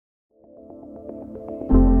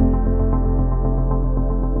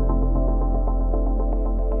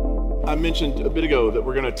I mentioned a bit ago that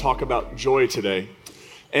we're going to talk about joy today.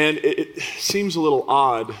 And it seems a little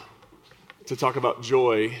odd to talk about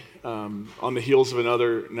joy on the heels of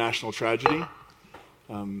another national tragedy.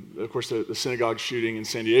 Of course, the synagogue shooting in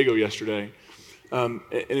San Diego yesterday. And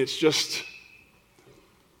it's just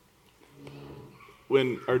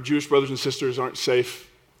when our Jewish brothers and sisters aren't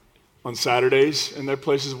safe on Saturdays in their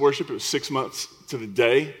places of worship. It was 6 months to the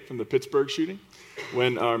day from the Pittsburgh shooting.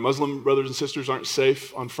 When our Muslim brothers and sisters aren't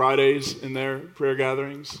safe on Fridays in their prayer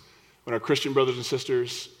gatherings. When our Christian brothers and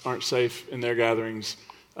sisters aren't safe in their gatherings.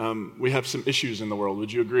 We have some issues in the world.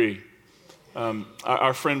 Would you agree?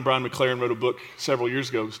 Our friend Brian McLaren wrote a book several years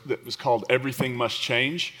ago that was called Everything Must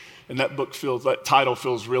Change. And that title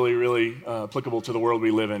feels really, really applicable to the world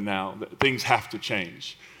we live in now. That things have to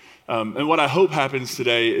change. And what I hope happens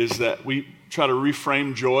today is that we try to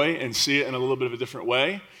reframe joy and see it in a little bit of a different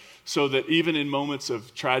way, so that even in moments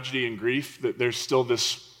of tragedy and grief, that there's still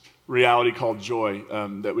this reality called joy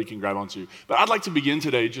that we can grab onto. But I'd like to begin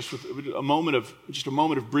today just with a moment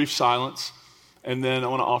of brief silence, and then I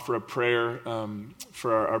want to offer a prayer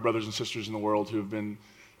for our brothers and sisters in the world who have been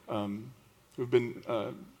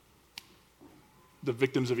the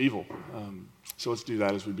victims of evil. So let's do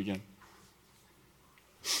that as we begin.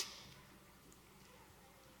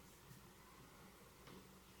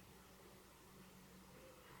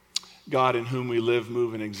 God, in whom we live,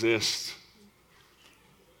 move, and exist,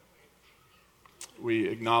 we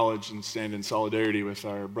acknowledge and stand in solidarity with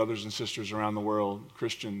our brothers and sisters around the world,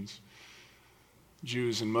 Christians,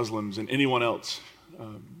 Jews and Muslims, and anyone else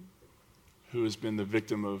who has been the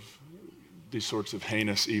victim of these sorts of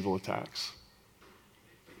heinous evil attacks.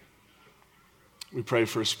 We pray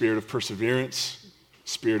for a spirit of perseverance, a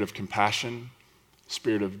spirit of compassion, a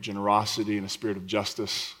spirit of generosity, and a spirit of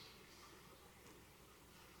justice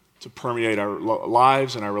to permeate our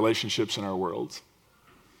lives and our relationships and our world.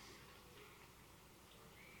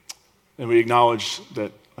 And we acknowledge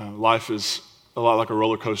that life is a lot like a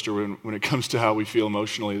roller coaster when it comes to how we feel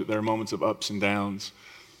emotionally, that there are moments of ups and downs.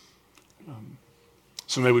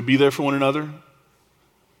 So may we be there for one another.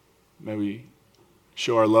 May we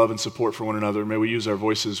show our love and support for one another. May we use our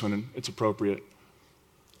voices when it's appropriate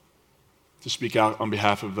to speak out on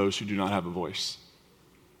behalf of those who do not have a voice.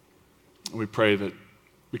 And we pray that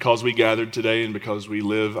because we gathered today and because we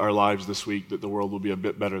live our lives this week, that the world will be a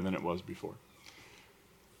bit better than it was before.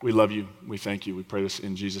 We love you. We thank you. We pray this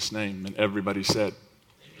in Jesus' name. And everybody said,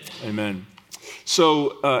 Amen.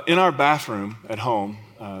 So in our bathroom at home,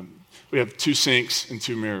 we have 2 sinks and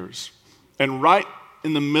 2 mirrors. And right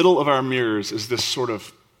in the middle of our mirrors is this sort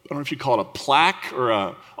of, I don't know if you call it a plaque or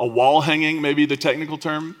a wall hanging, maybe the technical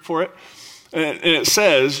term for it. And it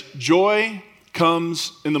says, joy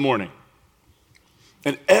comes in the morning.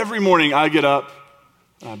 And every morning I get up,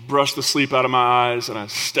 and I brush the sleep out of my eyes, and I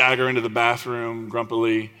stagger into the bathroom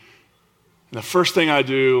grumpily. And the first thing I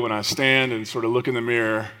do when I stand and sort of look in the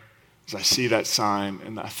mirror is I see that sign,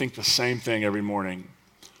 and I think the same thing every morning.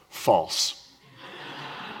 False.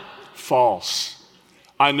 False.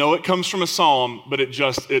 I know it comes from a psalm, but it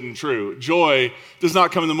just isn't true. Joy does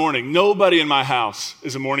not come in the morning. Nobody in my house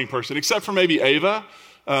is a morning person, except for maybe Ava.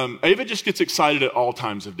 Ava just gets excited at all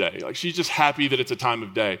times of day. Like, she's just happy that it's a time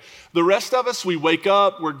of day. The rest of us, we wake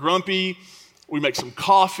up, we're grumpy, we make some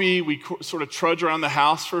coffee, we sort of trudge around the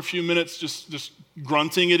house for a few minutes, just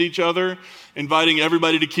grunting at each other, inviting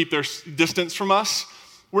everybody to keep their distance from us.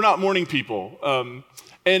 We're not morning people.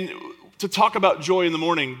 And to talk about joy in the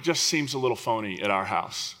morning just seems a little phony at our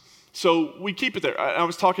house. So we keep it there. I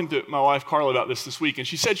was talking to my wife, Carla, about this week, and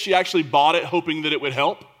she said she actually bought it hoping that it would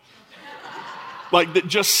help. Like, that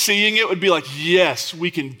just seeing it would be like, yes,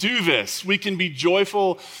 we can do this. We can be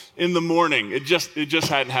joyful in the morning. It just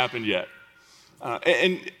hadn't happened yet.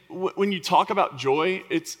 And when you talk about joy,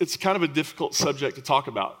 it's kind of a difficult subject to talk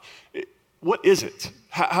about. What is it?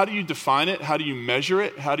 How do you define it? How do you measure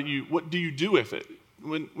it? What do you do with it?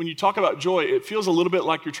 When you talk about joy, it feels a little bit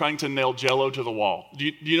like you're trying to nail Jell-O to the wall.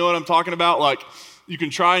 Do you know what I'm talking about? Like, you can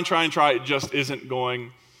try and try and try. It just isn't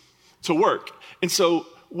going to work. And so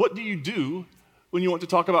what do you do when you want to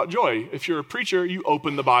talk about joy? If you're a preacher, you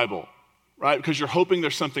open the Bible, right? Because you're hoping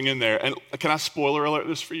there's something in there. And can I spoiler alert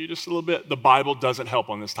this for you just a little bit? The Bible doesn't help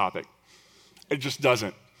on this topic. It just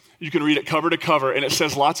doesn't. You can read it cover to cover, and it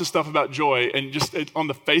says lots of stuff about joy, and just on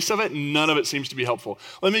the face of it, none of it seems to be helpful.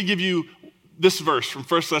 Let me give you this verse from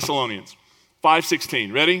 1 Thessalonians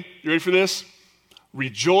 5:16. Ready? You ready for this?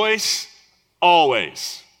 Rejoice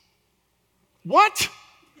always. What?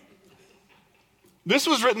 This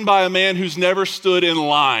was written by a man who's never stood in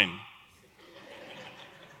line.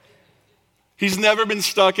 He's never been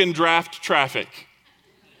stuck in draft traffic.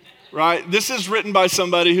 right? This is written by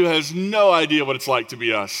somebody who has no idea what it's like to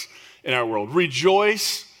be us in our world.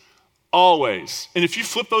 Rejoice always. And if you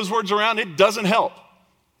flip those words around, it doesn't help.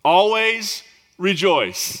 Always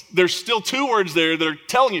rejoice. There's still two words there that are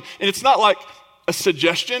telling you, and it's not like a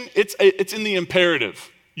suggestion, it's in the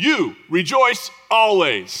imperative. You rejoice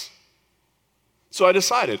always. So I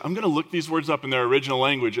decided I'm going to look these words up in their original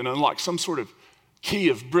language and unlock some sort of key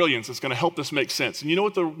of brilliance that's going to help this make sense. And you know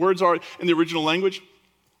what the words are in the original language?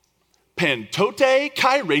 Pantote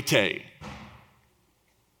kairete.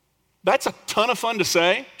 That's a ton of fun to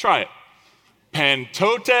say. Try it.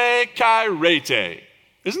 Pantote kairete.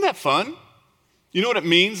 Isn't that fun? You know what it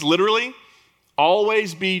means, literally?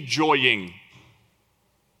 Always be joying.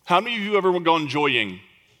 How many of you ever gone joying?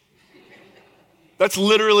 That's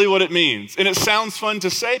literally what it means. And it sounds fun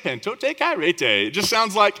to say, pantote kairete. It just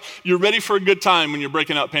sounds like you're ready for a good time when you're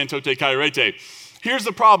breaking out pantote kairete. Here's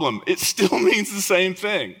the problem. It still means the same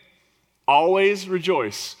thing. Always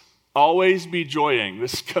rejoice. Always be joying.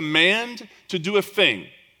 This command to do a thing.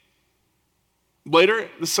 Later,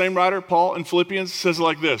 the same writer, Paul, in Philippians, says it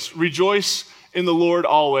like this: rejoice in the Lord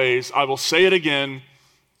always. I will say it again,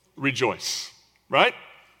 rejoice. Right?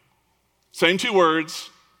 Same two words,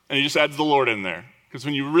 and he just adds the Lord in there. Because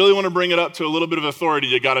when you really want to bring it up to a little bit of authority,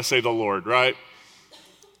 you got to say the Lord, right?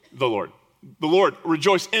 The Lord. The Lord.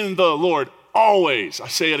 Rejoice in the Lord always. I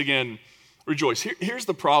say it again, rejoice. Here's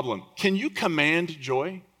the problem. Can you command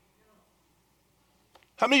joy?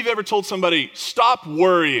 How many of you ever told somebody, stop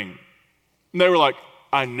worrying? And they were like,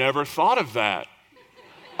 I never thought of that.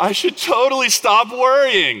 I should totally stop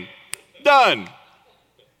worrying. Done.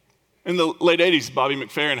 In the late 80s, Bobby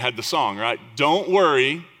McFerrin had the song, right? Don't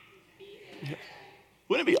worry.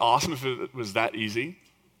 Wouldn't it be awesome if it was that easy?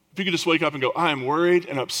 If you could just wake up and go, I am worried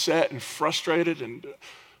and upset and frustrated and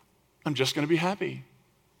I'm just going to be happy.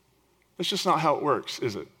 That's just not how it works,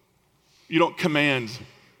 is it? You don't command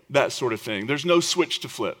that sort of thing. There's no switch to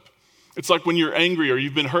flip. It's like when you're angry or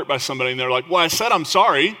you've been hurt by somebody and they're like, well, I said I'm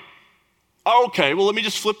sorry. Oh, okay, well, let me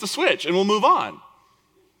just flip the switch and we'll move on.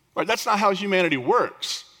 Right? That's not how humanity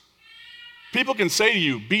works. People can say to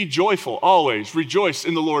you, be joyful always, rejoice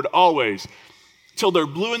in the Lord always, till they're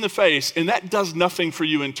blue in the face, and that does nothing for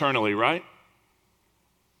you internally, right?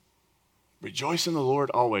 Rejoice in the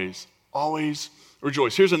Lord always, always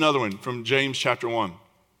rejoice. Here's another one from James chapter 1.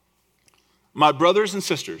 My brothers and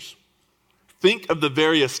sisters, think of the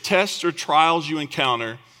various tests or trials you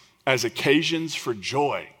encounter as occasions for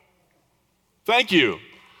joy. Thank you.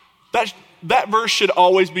 That verse should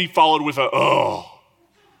always be followed with a, oh.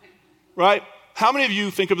 Right? How many of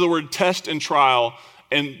you think of the word test and trial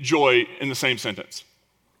and joy in the same sentence?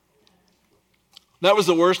 That was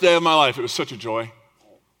the worst day of my life. It was such a joy.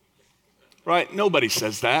 Right? Nobody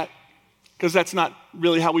says that because that's not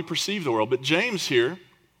really how we perceive the world. But James here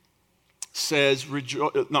says,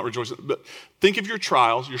 not rejoice, but think of your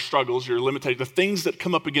trials, your struggles, your limitations, the things that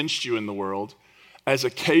come up against you in the world as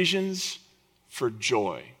occasions for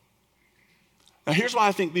joy. Now, here's why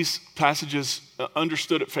I think these passages,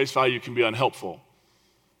 understood at face value, can be unhelpful.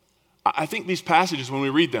 I think these passages, when we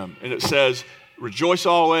read them, and it says, rejoice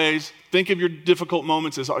always, think of your difficult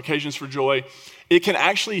moments as occasions for joy, it can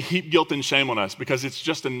actually heap guilt and shame on us because it's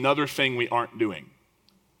just another thing we aren't doing.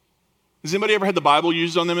 Has anybody ever had the Bible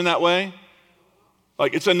used on them in that way?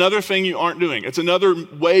 Like, it's another thing you aren't doing. It's another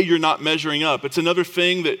way you're not measuring up. It's another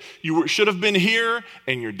thing that you should have been here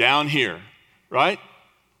and you're down here, right?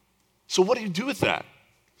 So what do you do with that?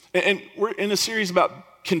 And we're in a series about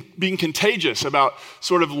being contagious, about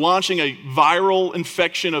sort of launching a viral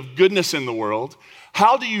infection of goodness in the world.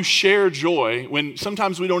 How do you share joy when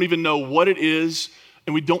sometimes we don't even know what it is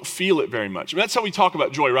and we don't feel it very much? I mean, that's how we talk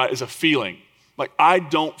about joy, right? As a feeling. Like, I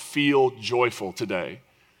don't feel joyful today.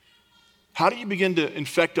 How do you begin to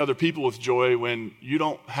infect other people with joy when you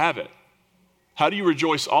don't have it? How do you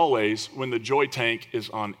rejoice always when the joy tank is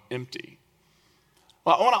on empty?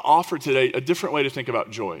 Well, I want to offer today a different way to think about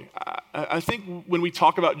joy. I think when we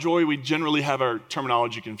talk about joy, we generally have our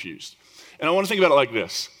terminology confused. And I want to think about it like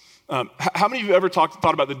this. How many of you ever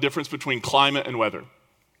thought about the difference between climate and weather?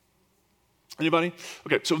 Anybody?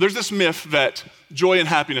 Okay, so there's this myth that joy and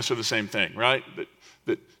happiness are the same thing, right?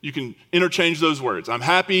 That you can interchange those words. I'm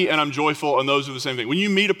happy and I'm joyful, and those are the same thing. When you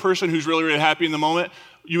meet a person who's really, really happy in the moment,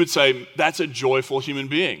 you would say, that's a joyful human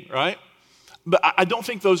being, right? But I don't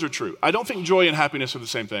think those are true. I don't think joy and happiness are the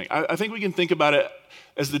same thing. I think we can think about it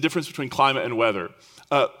as the difference between climate and weather.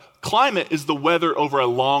 Climate is the weather over a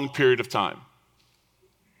long period of time,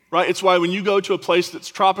 right? It's why when you go to a place that's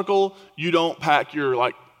tropical, you don't pack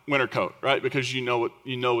your winter coat, right? Because you know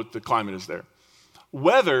what the climate is there.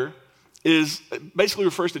 Weather basically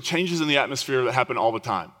refers to changes in the atmosphere that happen all the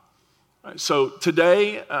time. Right, so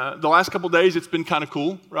today, the last couple days, it's been kind of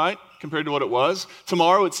cool, right, compared to what it was.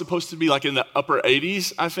 Tomorrow, it's supposed to be like in the upper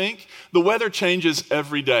 80s, I think. The weather changes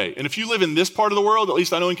every day. And if you live in this part of the world, at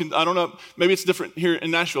least I know, I don't know, maybe it's different here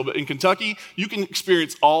in Nashville, but in Kentucky, you can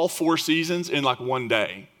experience all 4 seasons in like one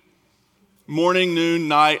day. Morning, noon,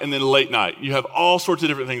 night, and then late night. You have all sorts of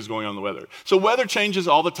different things going on in the weather. So weather changes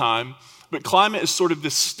all the time, but climate is sort of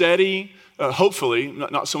this steady, hopefully,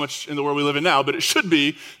 not so much in the world we live in now, but it should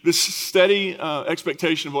be this steady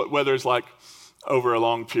expectation of what weather is like over a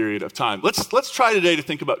long period of time. Let's try today to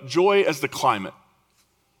think about joy as the climate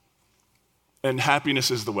and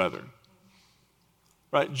happiness as the weather.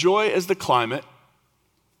 Right? Joy as the climate,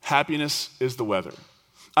 happiness is the weather.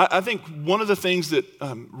 I think one of the things that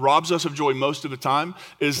robs us of joy most of the time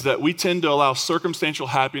is that we tend to allow circumstantial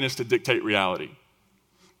happiness to dictate reality.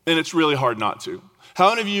 And it's really hard not to. How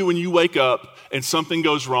many of you, when you wake up and something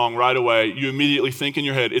goes wrong right away, you immediately think in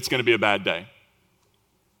your head, it's going to be a bad day?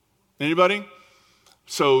 Anybody?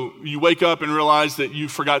 So you wake up and realize that you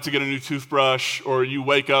forgot to get a new toothbrush, or you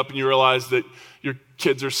wake up and you realize that your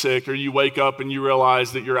kids are sick, or you wake up and you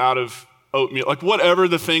realize that you're out of oatmeal. Like whatever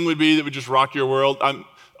the thing would be that would just rock your world.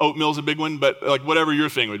 Oatmeal's a big one, but like whatever your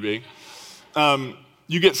thing would be.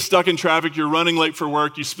 You get stuck in traffic, you're running late for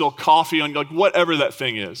work, you spill coffee on, like whatever that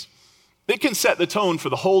thing is. It can set the tone for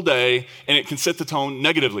the whole day, and it can set the tone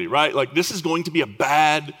negatively, right? Like this is going to be a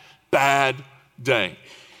bad, bad day.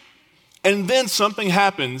 And then something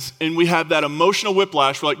happens, and we have that emotional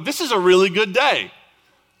whiplash. We're like, this is a really good day.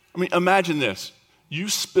 I mean, imagine this. You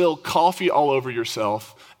spill coffee all over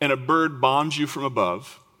yourself, and a bird bombs you from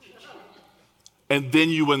above, and then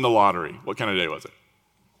you win the lottery. What kind of day was it?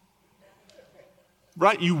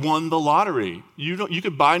 Right, you won the lottery. You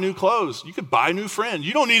could buy new clothes. You could buy a new friend.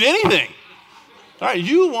 You don't need anything. All right,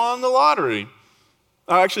 you won the lottery.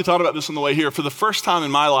 I actually thought about this on the way here. For the first time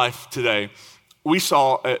in my life today, I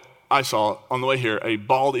saw on the way here a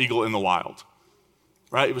bald eagle in the wild.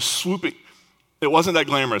 Right, it was swooping. It wasn't that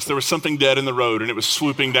glamorous. There was something dead in the road, and it was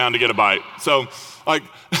swooping down to get a bite. So, like,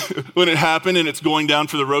 when it happened and it's going down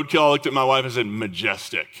for the roadkill, I looked at my wife and said,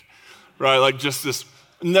 majestic. Right, like just this,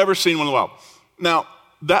 never seen one in the wild. Now,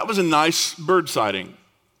 that was a nice bird sighting,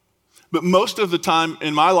 but most of the time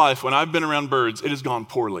in my life when I've been around birds, it has gone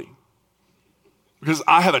poorly because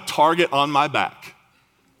I have a target on my back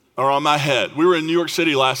or on my head. We were in New York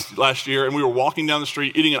City last year, and we were walking down the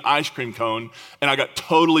street eating an ice cream cone, and I got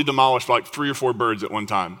totally demolished by like 3 or 4 birds at one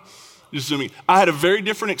time. Just zooming. I had a very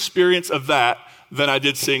different experience of that than I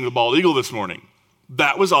did seeing the bald eagle this morning.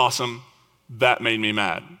 That was awesome. That made me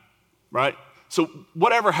mad, right? So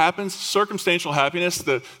whatever happens, circumstantial happiness,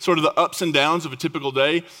 the sort of the ups and downs of a typical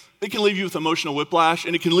day, it can leave you with emotional whiplash,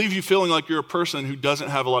 and it can leave you feeling like you're a person who doesn't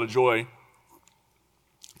have a lot of joy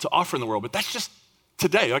to offer in the world. But that's just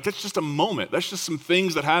today. Like that's just a moment. That's just some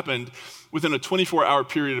things that happened within a 24-hour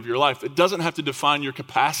period of your life. It doesn't have to define your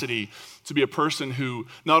capacity to be a person who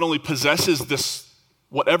not only possesses this,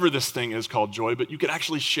 whatever this thing is called joy, but you could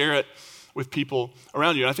actually share it with people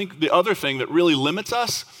around you. And I think the other thing that really limits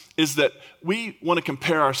us is that we want to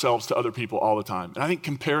compare ourselves to other people all the time. And I think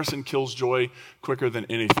comparison kills joy quicker than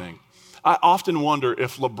anything. I often wonder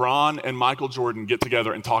if LeBron and Michael Jordan get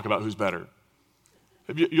together and talk about who's better.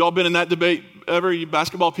 Have you all been in that debate ever, you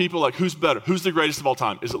basketball people? Like, who's better? Who's the greatest of all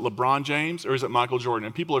time? Is it LeBron James or is it Michael Jordan?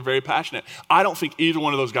 And people are very passionate. I don't think either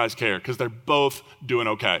one of those guys care because they're both doing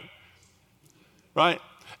okay, right?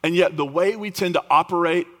 And yet the way we tend to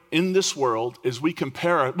operate in this world is we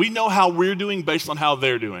compare. We know how we're doing based on how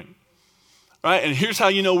they're doing, right? And here's how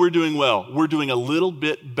you know we're doing well. We're doing a little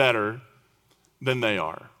bit better than they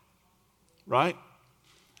are, right?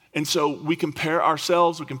 And so we compare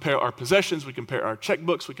ourselves, we compare our possessions, we compare our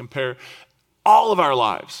checkbooks, we compare all of our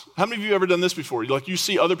lives. How many of you ever done this before? Like you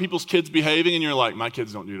see other people's kids behaving and you're like, my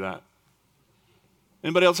kids don't do that.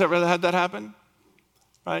 Anybody else ever had that happen?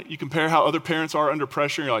 Right? You compare how other parents are under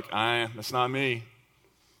pressure and you're like, that's not me.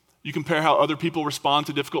 You compare how other people respond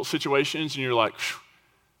to difficult situations and you're like,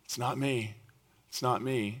 it's not me. It's not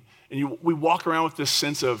me. And we walk around with this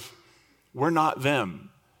sense of, we're not them.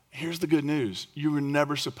 Here's the good news. You were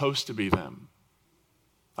never supposed to be them.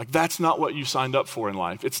 Like that's not what you signed up for in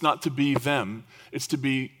life. It's not to be them. It's to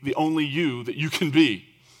be the only you that you can be.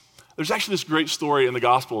 There's actually this great story in the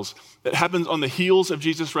Gospels that happens on the heels of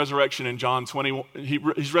Jesus' resurrection in John 20.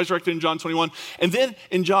 He's resurrected in John 21. And then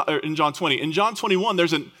in John 20. In John 21,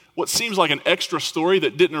 there's what seems like an extra story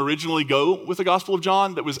that didn't originally go with the Gospel of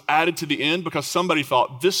John that was added to the end because somebody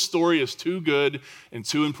thought this story is too good and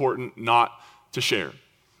too important not to share.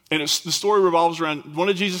 And the story revolves around one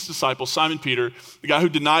of Jesus' disciples, Simon Peter, the guy who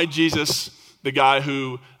denied Jesus the guy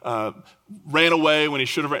who ran away when he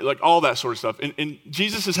should have ran, like all that sort of stuff. And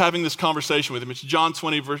Jesus is having this conversation with him. It's John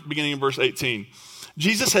 20, beginning in verse 18.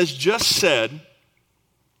 Jesus has just said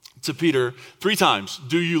to Peter 3 times,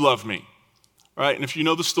 "Do you love me?" All right, and if you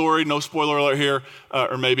know the story, no spoiler alert here,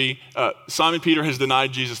 or maybe, Simon Peter has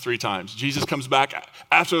denied Jesus 3 times. Jesus comes back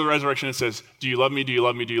after the resurrection and says, "Do you love me? Do you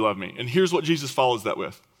love me? Do you love me?" And here's what Jesus follows that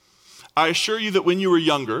with. "I assure you that when you were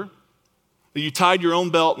younger, that you tied your own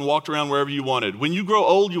belt and walked around wherever you wanted. When you grow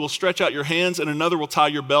old, you will stretch out your hands and another will tie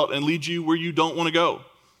your belt and lead you where you don't want to go."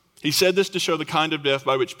 He said this to show the kind of death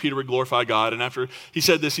by which Peter would glorify God. And after he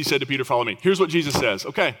said this, he said to Peter, "Follow me." Here's what Jesus says.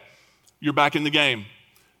 Okay, you're back in the game.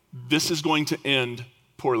 This is going to end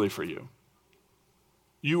poorly for you.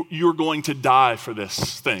 You're going to die for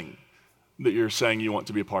this thing that you're saying you want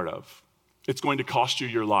to be a part of. It's going to cost you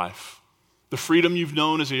your life. The freedom you've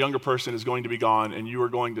known as a younger person is going to be gone, and you are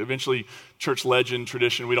going to eventually, church legend,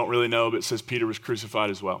 tradition, we don't really know, but it says Peter was crucified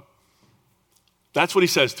as well. That's what he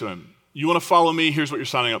says to him. You want to follow me? Here's what you're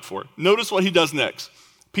signing up for. Notice what he does next.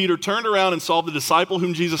 Peter turned around and saw the disciple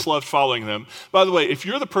whom Jesus loved following them. By the way, if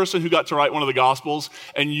you're the person who got to write one of the Gospels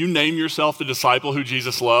and you name yourself the disciple who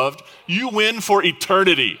Jesus loved, you win for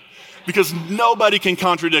eternity because nobody can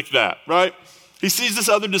contradict that, right? He sees this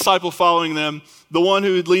other disciple following them, the one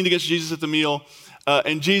who had leaned against Jesus at the meal,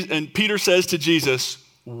 and Peter says to Jesus,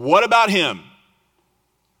 "What about him?"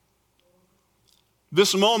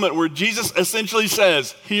 This moment where Jesus essentially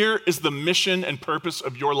says, here is the mission and purpose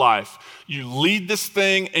of your life. You lead this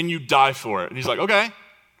thing and you die for it. And he's like, okay,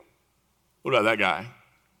 what about that guy?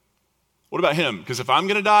 What about him? Because if I'm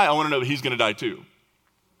going to die, I want to know that he's going to die too.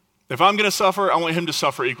 If I'm going to suffer, I want him to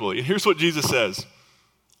suffer equally. And here's what Jesus says.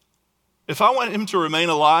 If I want him to remain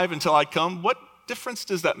alive until I come, what difference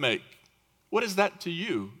does that make? What is that to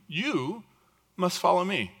you? You must follow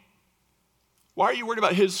me. Why are you worried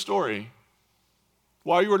about his story?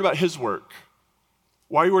 Why are you worried about his work?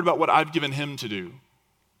 Why are you worried about what I've given him to do?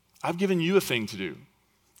 I've given you a thing to do.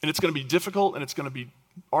 And it's going to be difficult, and it's going to be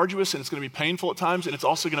arduous, and it's going to be painful at times, and it's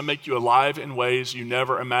also going to make you alive in ways you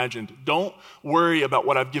never imagined. Don't worry about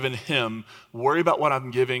what I've given him. Worry about what I'm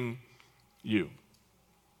giving you.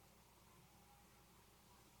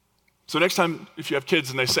 So next time, if you have kids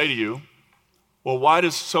and they say to you, well, why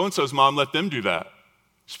does so-and-so's mom let them do that?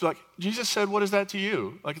 Just be like, Jesus said, what is that to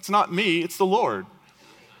you? Like, it's not me, it's the Lord.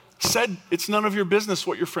 Said it's none of your business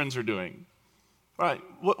what your friends are doing. Right?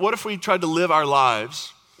 What if we tried to live our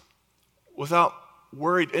lives without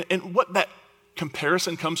worried? And what that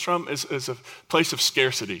comparison comes from is a place of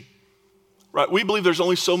scarcity. Right? We believe there's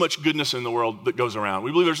only so much goodness in the world that goes around.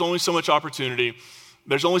 We believe there's only so much opportunity.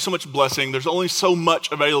 There's only so much blessing. There's only so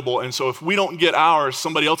much available. And so if we don't get ours,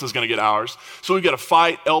 somebody else is going to get ours. So we've got to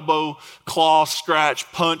fight, elbow, claw,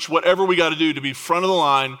 scratch, punch, whatever we got to do to be front of the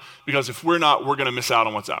line, because if we're not, we're going to miss out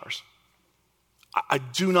on what's ours. I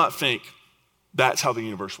do not think that's how the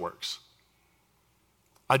universe works.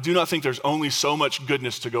 I do not think there's only so much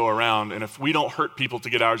goodness to go around, and if we don't hurt people to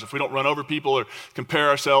get ours, if we don't run over people or compare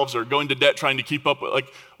ourselves or go into debt trying to keep up with, like,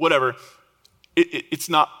 whatever, it's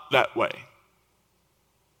not that way.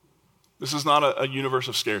 This is not a universe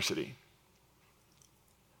of scarcity.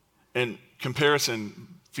 And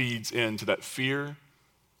comparison feeds into that fear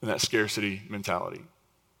and that scarcity mentality.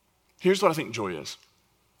 Here's what I think joy is.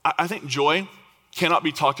 I think joy cannot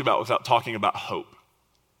be talked about without talking about hope.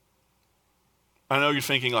 I know you're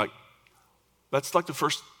thinking, like, that's like the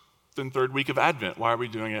first and third week of Advent. Why are we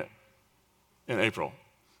doing it in April?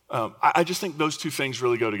 I just think those two things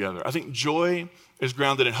really go together. I think joy is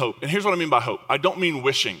grounded in hope. And here's what I mean by hope. I don't mean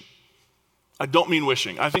wishing.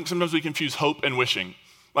 I think sometimes we confuse hope and wishing.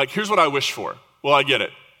 Like, here's what I wish for. Well, I get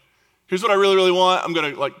it. Here's what I really, really want. I'm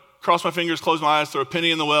going to, cross my fingers, close my eyes, throw a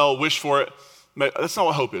penny in the well, wish for it. That's not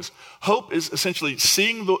what hope is. Hope is essentially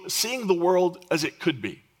seeing the world as it could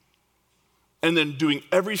be, and then doing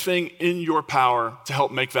everything in your power to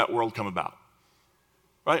help make that world come about,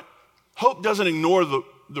 right? Hope doesn't ignore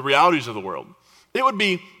the realities of the world. It would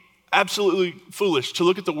be absolutely foolish to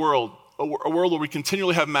look at the world, a world where we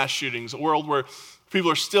continually have mass shootings, a world where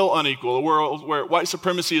people are still unequal, a world where white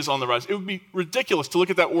supremacy is on the rise. It would be ridiculous to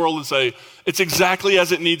look at that world and say, it's exactly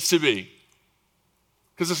as it needs to be.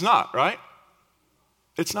 Because it's not, right?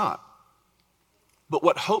 It's not. But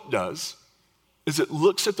what hope does is it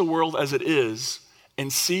looks at the world as it is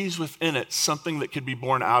and sees within it something that could be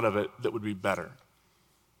born out of it that would be better.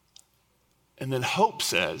 And then hope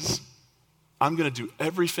says, I'm going to do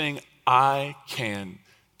everything I can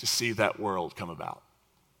to see that world come about.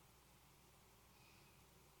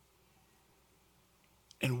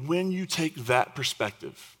 And when you take that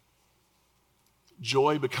perspective,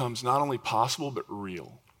 joy becomes not only possible, but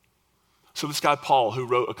real. So this guy Paul, who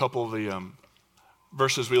wrote a couple of the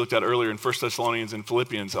verses we looked at earlier in 1 Thessalonians and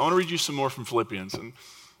Philippians, I want to read you some more from Philippians. And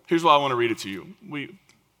here's why I want to read it to you. We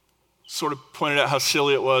sort of pointed out how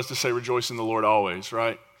silly it was to say rejoice in the Lord always,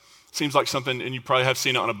 right? Seems like something, and you probably have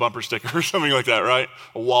seen it on a bumper sticker or something like that, right?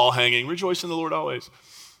 A wall hanging, rejoice in the Lord always.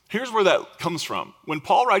 Here's where that comes from. When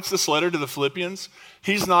Paul writes this letter to the Philippians,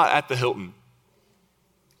 he's not at the Hilton.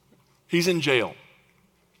 He's in jail.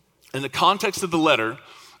 And the context of the letter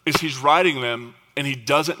is he's writing them and he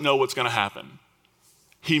doesn't know what's going to happen.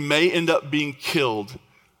 He may end up being killed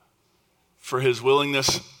for his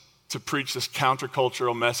willingness to preach this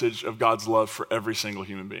countercultural message of God's love for every single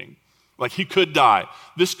human being. Like he could die.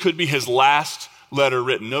 This could be his last letter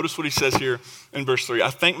written. Notice what he says here in verse 3. I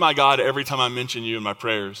thank my God every time I mention you in my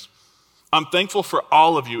prayers. I'm thankful for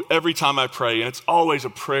all of you every time I pray, and it's always a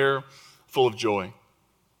prayer full of joy.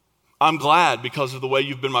 I'm glad because of the way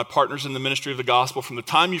you've been my partners in the ministry of the gospel from the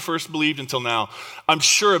time you first believed until now. I'm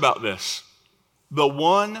sure about this. The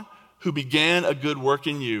one who began a good work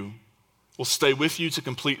in you will stay with you to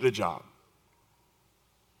complete the job.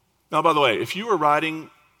 Now, by the way, if you've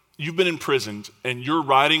been imprisoned and you're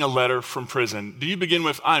writing a letter from prison, do you begin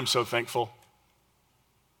with, I am so thankful?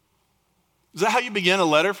 Is that how you begin a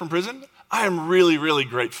letter from prison? I am really, really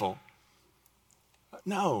grateful.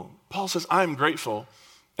 No, Paul says, I am grateful.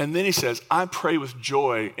 And then he says, I pray with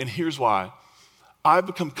joy, and here's why. I've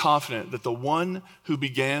become confident that the one who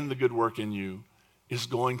began the good work in you is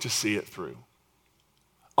going to see it through.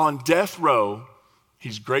 On death row,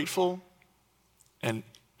 he's grateful, and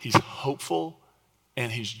he's hopeful,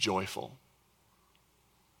 and he's joyful.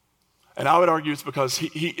 And I would argue it's because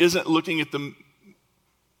he isn't looking at them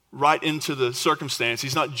right into the circumstance.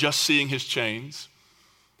 He's not just seeing his chains,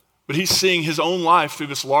 but he's seeing his own life through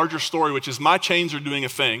this larger story, which is my chains are doing a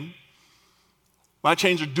thing. My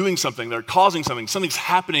chains are doing something. They're causing something. Something's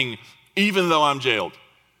happening even though I'm jailed.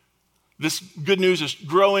 This good news is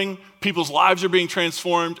growing. People's lives are being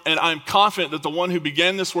transformed, and I'm confident that the one who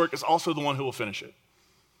began this work is also the one who will finish it.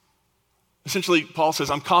 Essentially, Paul says,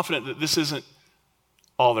 I'm confident that this isn't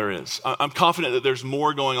all there is. I'm confident that there's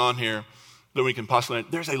more going on here than we can possibly.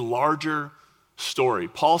 There's a larger story.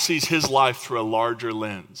 Paul sees his life through a larger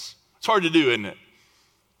lens. It's hard to do, isn't it?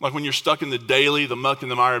 Like when you're stuck in the daily, the muck and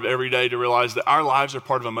the mire of every day, to realize that our lives are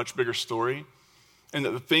part of a much bigger story, and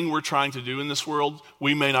that the thing we're trying to do in this world,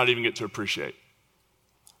 we may not even get to appreciate.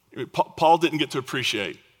 Paul didn't get to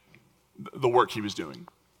appreciate the work he was doing.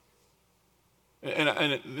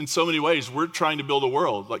 And in so many ways, we're trying to build a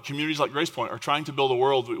world, like communities like Grace Point are trying to build a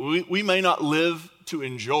world we may not live to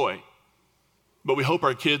enjoy, but we hope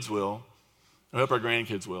our kids will. I hope our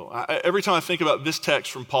grandkids will. Every time I think about this text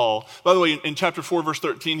from Paul, by the way, in chapter 4, verse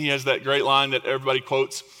 13, he has that great line that everybody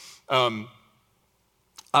quotes.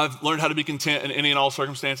 I've learned how to be content in any and all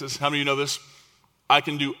circumstances. How many of you know this? I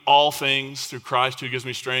can do all things through Christ who gives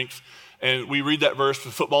me strength. And we read that verse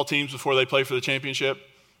for football teams before they play for the championship.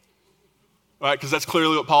 Right? Because that's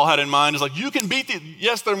clearly what Paul had in mind. Is like, you can beat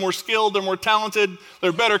yes, they're more skilled, they're more talented,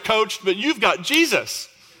 they're better coached, but you've got Jesus.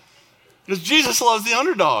 Because Jesus loves the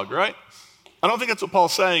underdog, right? I don't think that's what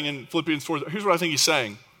Paul's saying in Philippians 4. Here's what I think he's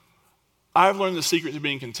saying. I've learned the secret to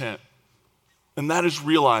being content. And that is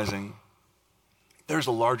realizing there's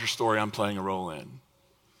a larger story I'm playing a role in.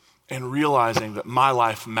 And realizing that my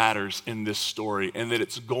life matters in this story and that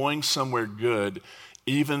it's going somewhere good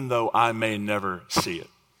even though I may never see it.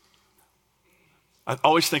 I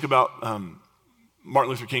always think about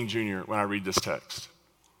Martin Luther King Jr. when I read this text.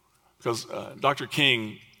 Because Dr.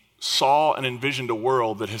 King saw and envisioned a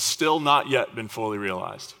world that has still not yet been fully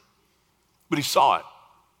realized. But he saw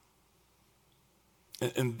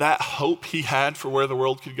it. And that hope he had for where the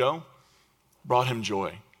world could go brought him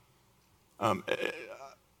joy.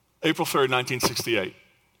 April 3rd, 1968,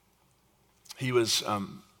 he was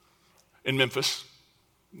in Memphis.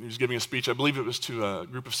 He was giving a speech. I believe it was to a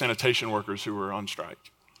group of sanitation workers who were on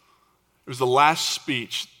strike. It was the last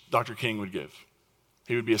speech Dr. King would give.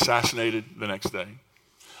 He would be assassinated the next day.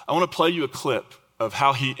 I want to play you a clip of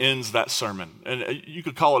how he ends that sermon. And you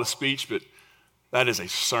could call it a speech, but that is a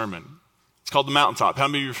sermon. It's called The Mountaintop. How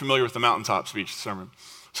many of you are familiar with the Mountaintop speech, sermon?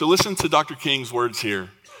 So listen to Dr. King's words here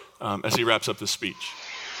as he wraps up this speech.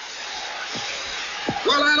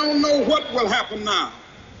 Well, I don't know what will happen now.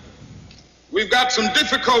 We've got some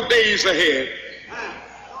difficult days ahead.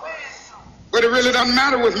 But it really doesn't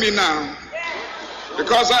matter with me now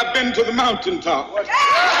because I've been to the mountaintop. I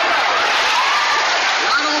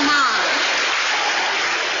don't mind.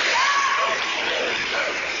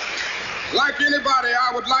 Like anybody,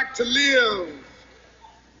 I would like to live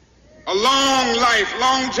a long life.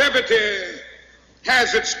 Longevity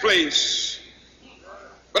has its place.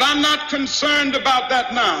 But I'm not concerned about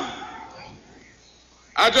that now.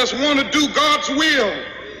 I just want to do God's will.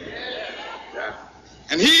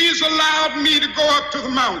 And he's allowed me to go up to the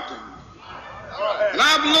mountain. And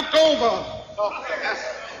I've looked over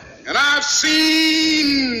and I've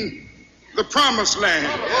seen the promised land.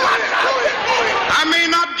 I may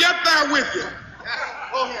not get there with you,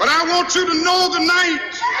 but I want you to know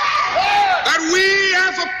tonight that we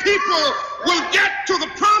as a people will get to the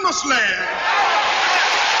promised land.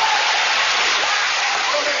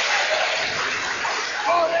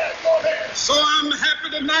 So I'm happy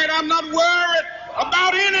tonight. I'm not worried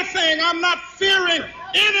about anything. I'm not fearing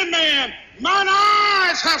any man. Mine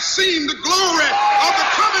eyes have seen the glory of the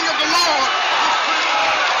coming of the Lord.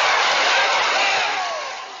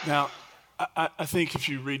 Now, I think if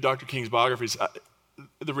you read Dr. King's biographies,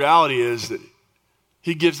 the reality is that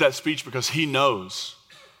he gives that speech because he knows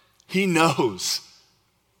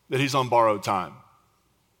that he's on borrowed time.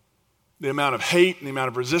 The amount of hate and the amount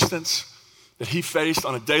of resistance that he faced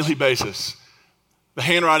on a daily basis, the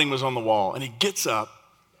handwriting was on the wall, and he gets up,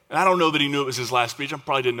 and I don't know that he knew it was his last speech. I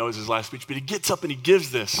probably didn't know it was his last speech, but he gets up and he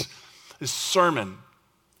gives this sermon,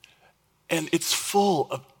 and it's full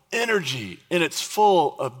of energy, and it's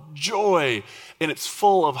full of joy, and it's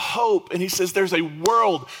full of hope. And he says, there's a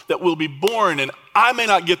world that will be born, and I may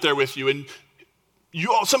not get there with you, and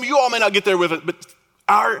some of you all may not get there with it, but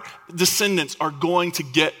our descendants are going to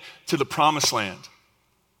get to the promised land.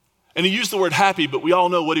 And he used the word happy, but we all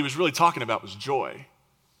know what he was really talking about was joy,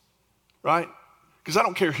 right? Because I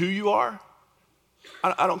don't care who you are.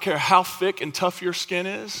 I don't care how thick and tough your skin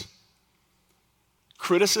is.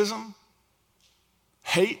 Criticism,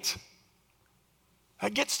 hate,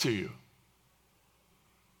 that gets to you,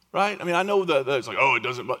 right? I mean, I know that it's like, oh, it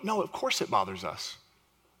doesn't, but no, of course it bothers us.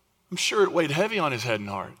 I'm sure it weighed heavy on his head and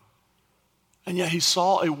heart. And yet he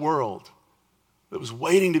saw a world that was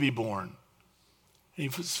waiting to be born. And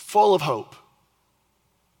he was full of hope. I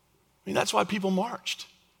mean, that's why people marched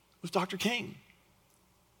with Dr. King,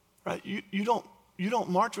 right? You don't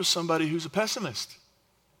march with somebody who's a pessimist.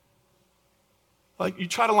 Like, you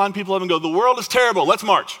try to line people up and go, the world is terrible, let's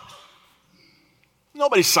march.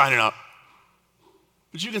 Nobody's signing up.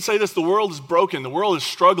 But you can say this, the world is broken, the world is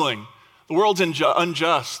struggling, the world's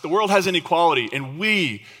unjust, the world has inequality, and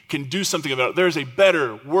we can do something about it. There's a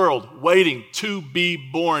better world waiting to be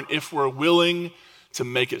born if we're willing to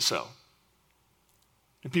make it so.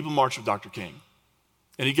 And people marched with Dr. King.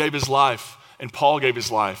 And he gave his life, and Paul gave his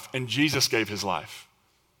life, and Jesus gave his life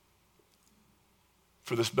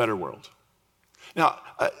for this better world. Now,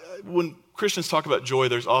 when Christians talk about joy,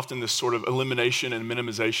 there's often this sort of elimination and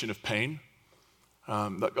minimization of pain.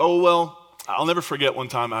 Like, oh, well, I'll never forget one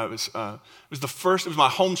time it was my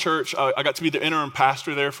home church. I got to be the interim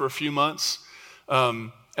pastor there for a few months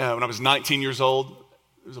when I was 19 years old.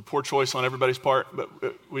 It was a poor choice on everybody's part, but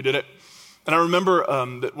we did it. And I remember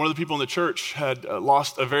that one of the people in the church had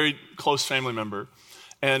lost a very close family member.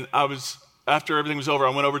 And after everything was over, I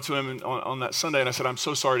went over to him on that Sunday and I said, I'm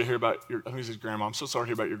so sorry to hear about I think it was his grandma. I'm so sorry to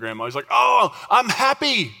hear about your grandma. He's like, oh, I'm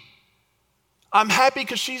happy. I'm happy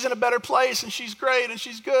because she's in a better place and she's great and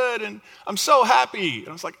she's good and I'm so happy. And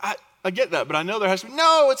I was like, I get that, but I know there has to be,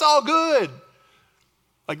 no, it's all good.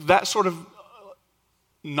 Like that sort of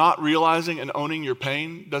not realizing and owning your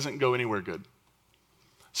pain doesn't go anywhere good.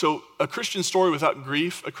 So a Christian story without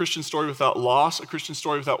grief, a Christian story without loss, a Christian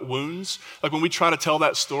story without wounds, like when we try to tell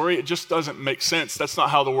that story, it just doesn't make sense. That's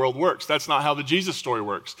not how the world works. That's not how the Jesus story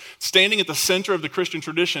works. Standing at the center of the Christian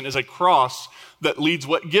tradition is a cross that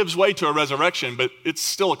gives way to a resurrection, but it's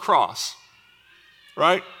still a cross,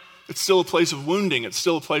 right? It's still a place of wounding. It's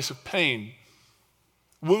still a place of pain.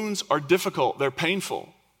 Wounds are difficult. They're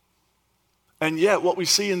painful. And yet what we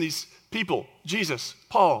see in these people, Jesus,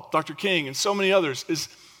 Paul, Dr. King, and so many others, is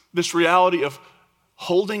this reality of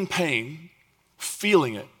holding pain,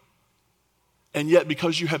 feeling it, and yet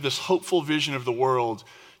because you have this hopeful vision of the world,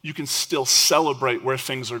 you can still celebrate where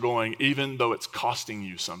things are going, even though it's costing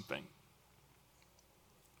you something.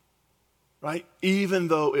 Right? Even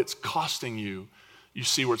though it's costing you, you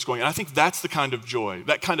see where it's going. And I think that's the kind of joy,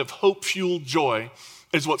 that kind of hope-fueled joy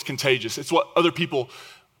is what's contagious. It's what other people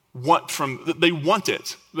they want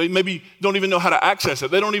it. They maybe don't even know how to access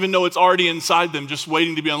it. They don't even know it's already inside them, just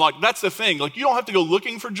waiting to be unlocked. That's the thing. Like, you don't have to go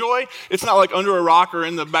looking for joy. It's not like under a rock or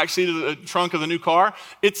in the backseat of the trunk of the new car.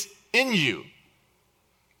 It's in you.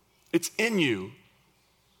 It's in you.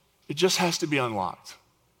 It just has to be unlocked.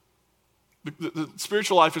 The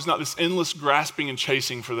spiritual life is not this endless grasping and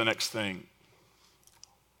chasing for the next thing.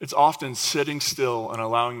 It's often sitting still and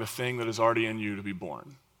allowing the thing that is already in you to be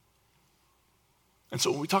born. And so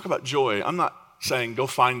when we talk about joy, I'm not saying go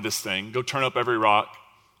find this thing, go turn up every rock,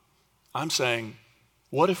 I'm saying,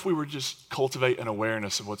 what if we were just cultivate an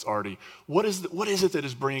awareness of what's already, what is it that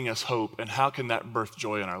is bringing us hope, and how can that birth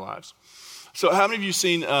joy in our lives? So how many of you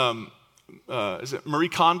seen, is it Marie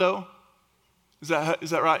Kondo? Is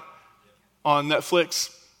that right? On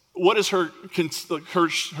Netflix? What is her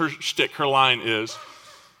shtick, her line is,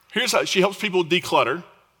 here's how she helps people declutter,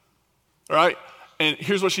 right? And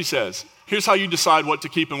here's what she says. Here's how you decide what to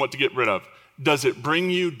keep and what to get rid of. Does it bring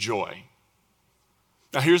you joy?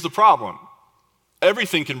 Now here's the problem.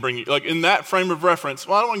 Everything can bring you, like in that frame of reference,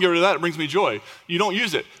 well, I don't want to get rid of that, it brings me joy. You don't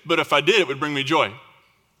use it, but if I did, it would bring me joy,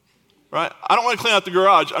 right? I don't want to clean out the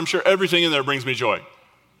garage, I'm sure everything in there brings me joy.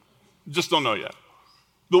 Just don't know yet.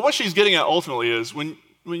 But what she's getting at ultimately is when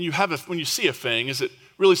you see a thing, is it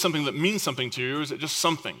really something that means something to you, or is it just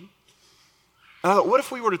something? And I thought, what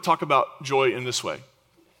if we were to talk about joy in this way?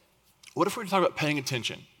 What if we were to talk about paying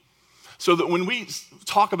attention? So that when we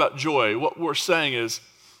talk about joy, what we're saying is,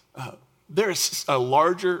 there's a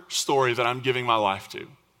larger story that I'm giving my life to.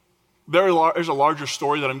 There's a larger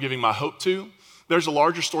story that I'm giving my hope to. There's a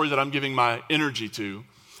larger story that I'm giving my energy to.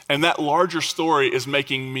 And that larger story is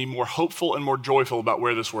making me more hopeful and more joyful about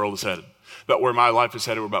where this world is headed, about where my life is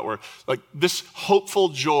headed, about where, like this hopeful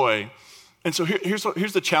joy. And so here's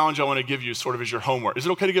the challenge I want to give you sort of as your homework. Is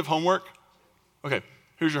it okay to give homework? Okay,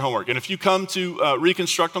 here's your homework. And if you come to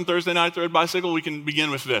Reconstruct on Thursday night at the Red Bicycle, we can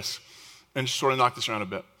begin with this and just sort of knock this around a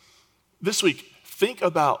bit. This week, think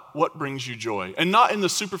about what brings you joy, and not in the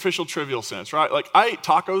superficial, trivial sense, right? Like I ate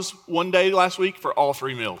tacos one day last week for all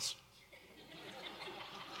 3 meals.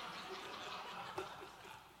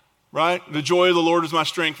 Right? The joy of the Lord was my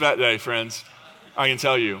strength that day, friends. I can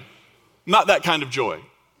tell you. Not that kind of joy.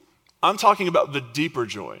 I'm talking about the deeper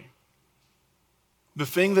joy. The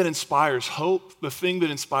thing that inspires hope, the thing that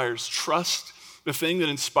inspires trust, the thing that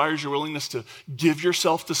inspires your willingness to give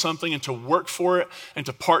yourself to something and to work for it and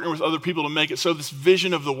to partner with other people to make it so, this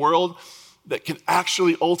vision of the world that can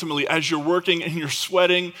actually ultimately, as you're working and you're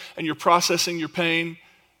sweating and you're processing your pain,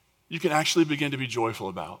 you can actually begin to be joyful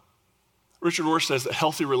about. Richard Rohr says that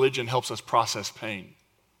healthy religion helps us process pain.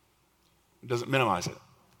 It doesn't minimize it.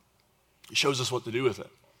 It shows us what to do with it.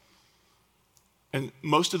 And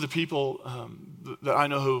most of the people that I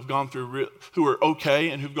know who are okay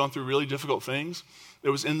and who've gone through really difficult things, it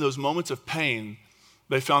was in those moments of pain,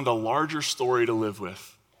 they found a larger story to live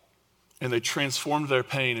with. And they transformed their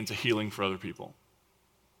pain into healing for other people.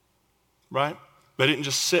 Right? They didn't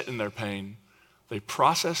just sit in their pain. They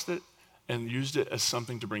processed it and used it as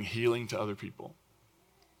something to bring healing to other people.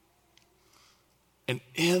 And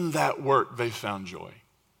in that work, they found joy.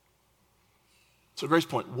 So Grace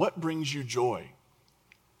Point, what brings you joy?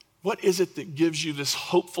 What is it that gives you this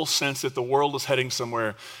hopeful sense that the world is heading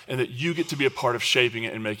somewhere and that you get to be a part of shaping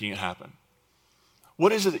it and making it happen?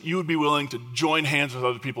 What is it that you would be willing to join hands with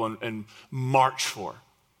other people and march for?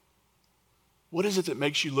 What is it that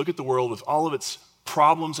makes you look at the world with all of its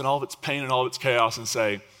problems and all of its pain and all of its chaos and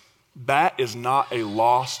say, that is not a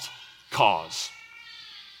lost cause.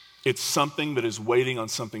 It's something that is waiting on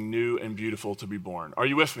something new and beautiful to be born. Are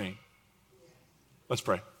you with me? Let's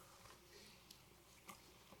pray.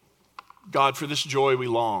 God, for this joy we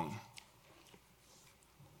long.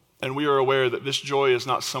 And we are aware that this joy is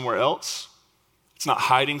not somewhere else. It's not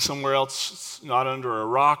hiding somewhere else. It's not under a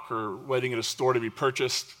rock or waiting at a store to be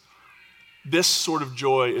purchased. This sort of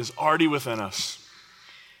joy is already within us,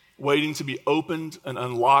 waiting to be opened and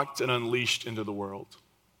unlocked and unleashed into the world.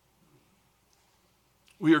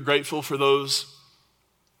 We are grateful for those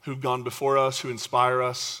who've gone before us, who inspire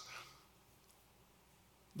us,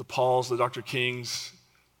 the Pauls, the Dr. Kings,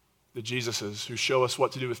 the Jesuses, who show us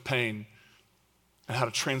what to do with pain and how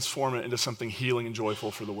to transform it into something healing and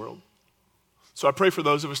joyful for the world. So I pray for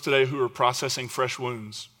those of us today who are processing fresh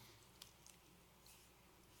wounds,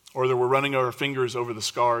 or that we're running our fingers over the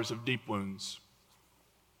scars of deep wounds.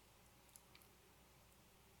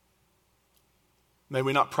 May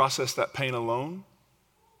we not process that pain alone.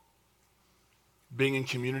 Being in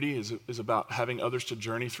community is about having others to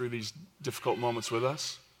journey through these difficult moments with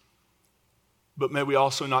us. But may we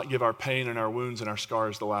also not give our pain and our wounds and our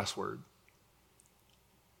scars the last word.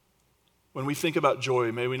 When we think about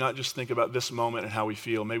joy, may we not just think about this moment and how we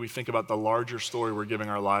feel. May we think about the larger story we're giving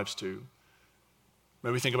our lives to.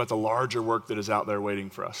 May we think about the larger work that is out there waiting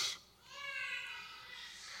for us.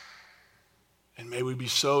 And may we be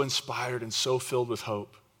so inspired and so filled with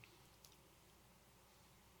hope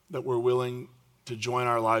that we're willing to join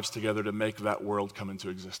our lives together to make that world come into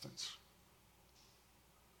existence.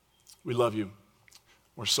 We love you.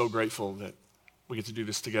 We're so grateful that we get to do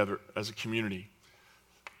this together as a community.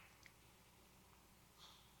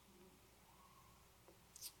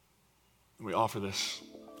 And we offer this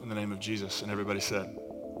in the name of Jesus. And everybody said,